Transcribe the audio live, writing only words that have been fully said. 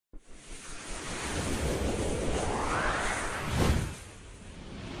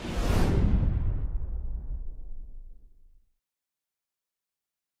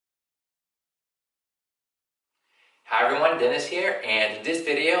Hi everyone, Dennis here, and in this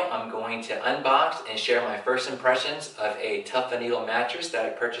video I'm going to unbox and share my first impressions of a Tuft mattress that I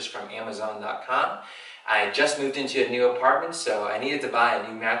purchased from Amazon.com. I just moved into a new apartment, so I needed to buy a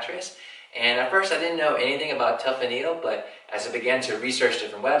new mattress. And at first I didn't know anything about Tuft, but as I began to research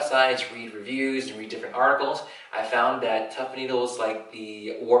different websites, read reviews, and read different articles, I found that Tuft is like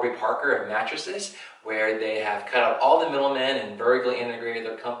the Warby Parker of mattresses, where they have cut out all the middlemen and vertically integrated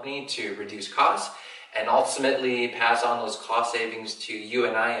their company to reduce costs and ultimately pass on those cost savings to you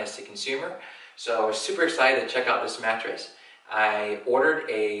and I as the consumer. So I was super excited to check out this mattress. I ordered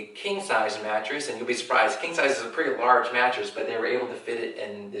a king size mattress, and you'll be surprised, king size is a pretty large mattress, but they were able to fit it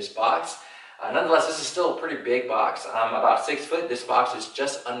in this box. Nonetheless, this is still a pretty big box. About 6 foot. This box is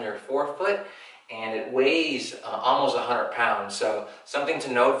just under 4 foot, and it weighs almost 100 pounds. So something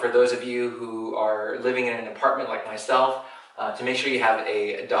to note for those of you who are living in an apartment like myself, to make sure you have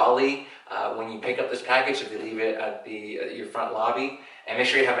a dolly when you pick up this package, if you leave it at your front lobby, and make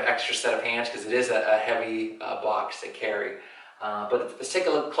sure you have an extra set of hands because it is a heavy box to carry. But let's take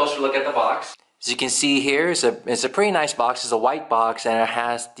a closer look at the box. As you can see here, it's a pretty nice box. It's a white box, and it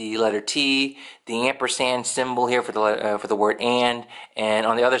has the letter T, the ampersand symbol here for the word and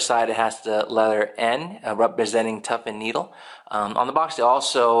on the other side it has the letter N, representing Tuft and Needle. On the box they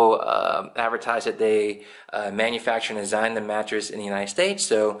also advertise that they manufacture and design the mattress in the United States.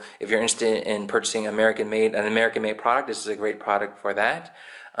 So if you're interested in purchasing an American-made product, this is a great product for that.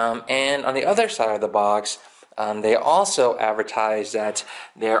 And on the other side of the box, they also advertise that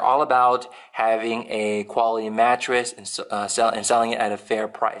they're all about having a quality mattress and selling it at a fair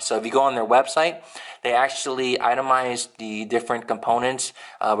price. So if you go on their website, they actually itemize the different components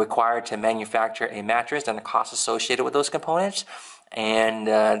required to manufacture a mattress and the costs associated with those components. And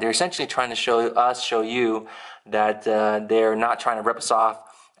they're essentially trying to show you that they're not trying to rip us off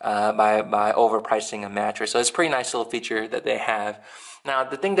by overpricing a mattress. So it's a pretty nice little feature that they have. Now,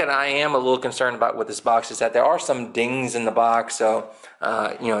 the thing that I am a little concerned about with this box is that there are some dings in the box. So,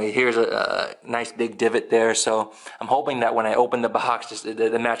 here's a nice big divot there. So I'm hoping that when I open the box,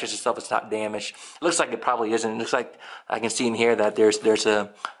 the mattress itself is not damaged. It looks like it probably isn't. It looks like I can see in here that there's a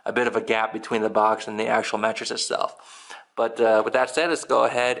bit of a gap between the box and the actual mattress itself. But with that said, let's go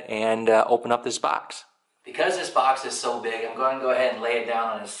ahead and open up this box. Because this box is so big, I'm going to go ahead and lay it down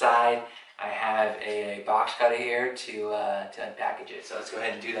on its side. I have a box cutter here to unpackage it. So let's go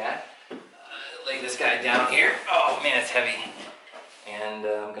ahead and do that. Lay this guy down here. Oh man, it's heavy. And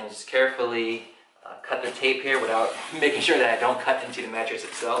I'm going to just carefully cut the tape here without making sure that I don't cut into the mattress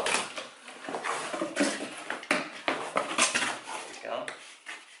itself. There we go.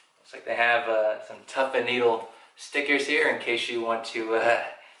 Looks like they have some Tuft and Needle stickers here in case you want to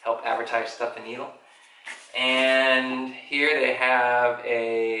help advertise Tuft and Needle. And here they have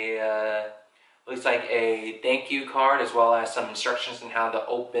a looks like a thank you card, as well as some instructions on how to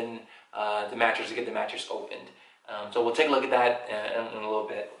open the mattress, to get the mattress opened. So we'll take a look at that in a little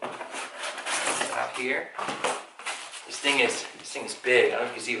bit. Out here, this thing is big. I don't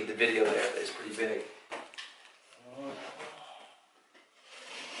know if you can see with the video there, but it's pretty big.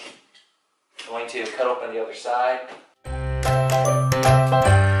 Going to cut open the other side.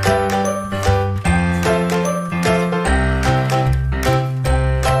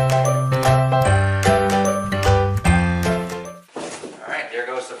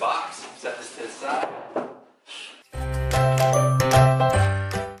 The box. Set this to the side.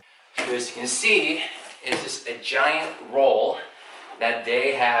 So as you can see, it's just a giant roll that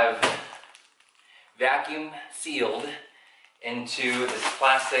they have vacuum sealed into this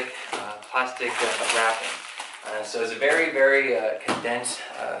plastic wrapping. So it's a very, very condensed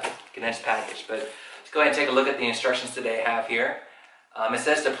package. But let's go ahead and take a look at the instructions that they have here. It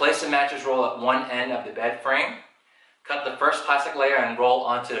says to place the mattress roll at one end of the bed frame. Cut the first plastic layer and roll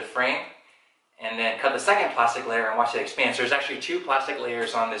onto the frame, and then cut the second plastic layer and watch it expand. So there's actually 2 plastic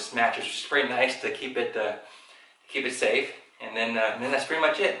layers on this mattress, which is pretty nice to keep it safe. And then that's pretty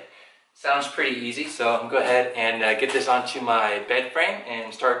much it. Sounds pretty easy. So I'm gonna go ahead and get this onto my bed frame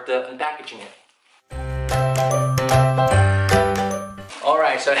and start unpackaging it.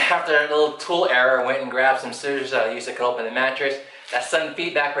 Alright, so after a little tool error, I went and grabbed some scissors I used to cut open the mattress. That's some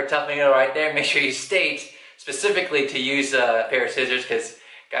feedback for Tuft right there. Make sure you state specifically to use a pair of scissors, because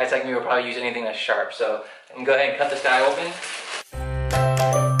guys like me will probably use anything that's sharp. So I can go ahead and cut this guy open.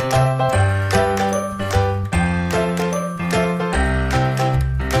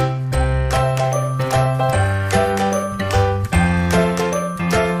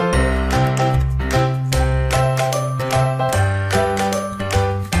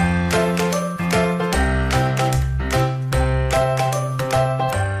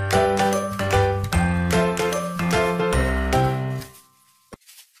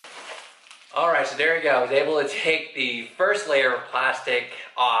 Alright, so there we go. I was able to take the first layer of plastic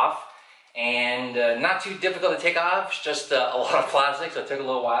off, and not too difficult to take off, it's just a lot of plastic, so it took a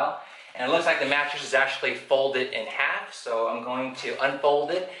little while. And it looks like the mattress is actually folded in half, so I'm going to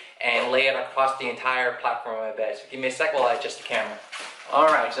unfold it and lay it across the entire platform of my bed. So give me a sec while I adjust the camera.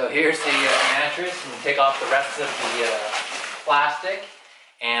 Alright, so here's the mattress, and take off the rest of the plastic,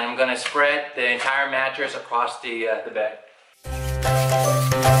 and I'm going to spread the entire mattress across the bed.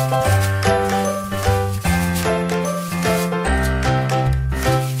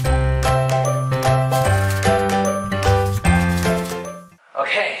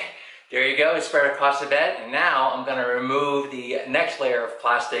 Okay, there you go, it's spread across the bed, and now I'm going to remove the next layer of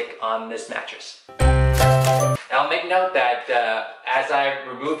plastic on this mattress. Now make note that as I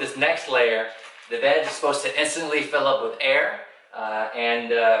remove this next layer, the bed is supposed to instantly fill up with air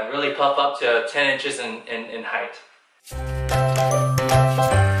and really puff up to 10 inches in height.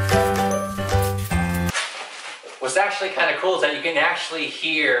 What's actually kind of cool is that you can actually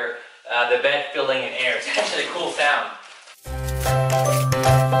hear the bed filling in air. It's actually a cool sound.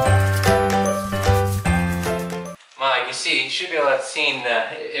 Well, you can see, you should be able to have seen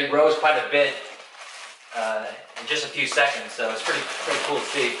it rose quite a bit in just a few seconds, so it's pretty cool to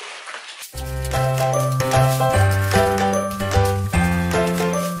see.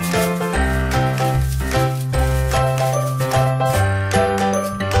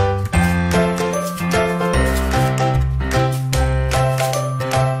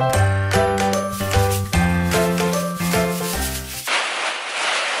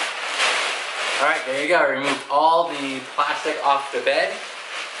 Alright, there you go. I removed all the plastic off the bed.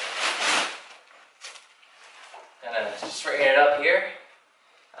 Gonna straighten it up here.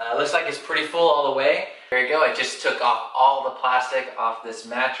 Looks like it's pretty full all the way. There you go. I just took off all the plastic off this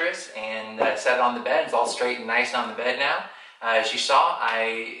mattress and set it on the bed. It's all straight and nice on the bed now. As you saw,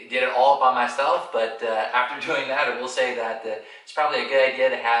 I did it all by myself, but after doing that, I will say that it's probably a good idea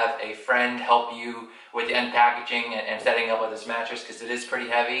to have a friend help you with the unpackaging and setting up with this mattress, because it is pretty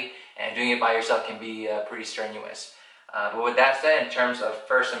heavy, and doing it by yourself can be pretty strenuous. But with that said, in terms of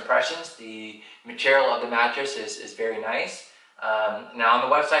first impressions, the material of the mattress is very nice. Now on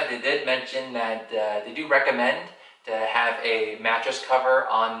the website they did mention that they do recommend to have a mattress cover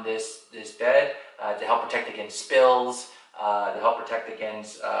on this bed to help protect against spills, to help protect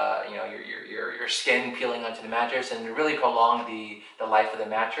against you know, your skin peeling onto the mattress, and to really prolong the life of the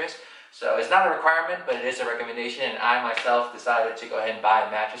mattress. So it's not a requirement, but it is a recommendation, and I myself decided to go ahead and buy a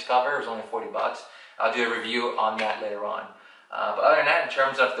mattress cover. It was only 40 bucks. I'll do a review on that later on. But other than that, in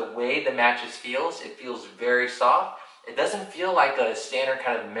terms of the way the mattress feels, it feels very soft. It doesn't feel like a standard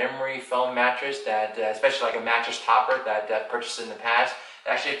kind of memory foam mattress that, especially like a mattress topper that I've purchased in the past. It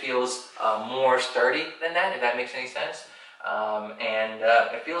actually feels more sturdy than that, if that makes any sense.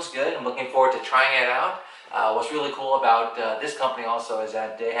 It feels good. I'm looking forward to trying it out. What's really cool about this company also is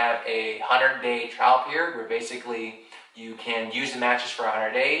that they have a 100-day trial period where basically you can use the mattress for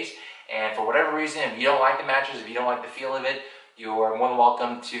 100 days. And for whatever reason, if you don't like the mattress, if you don't like the feel of it, you're more than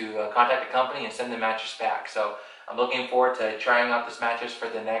welcome to contact the company and send the mattress back. So I'm looking forward to trying out this mattress for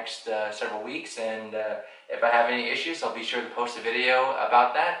the next several weeks. And if I have any issues, I'll be sure to post a video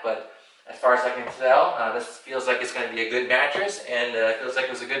about that. But as far as I can tell, this feels like it's going to be a good mattress, and it feels like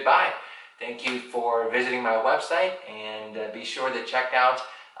it was a good buy. Thank you for visiting my website, and be sure to check out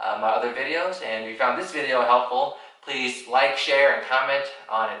my other videos. And if you found this video helpful, please like, share, and comment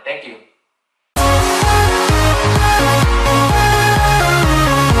on it. Thank you.